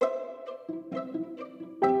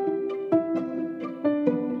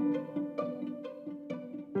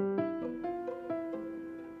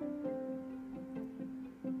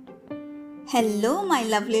Hello, my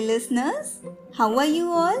lovely listeners. How are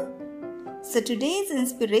you all? So, today's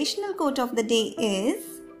inspirational quote of the day is: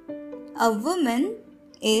 a woman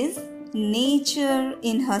is nature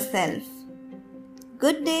in herself.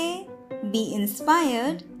 Good day, be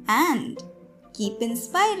inspired, and keep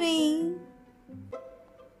inspiring.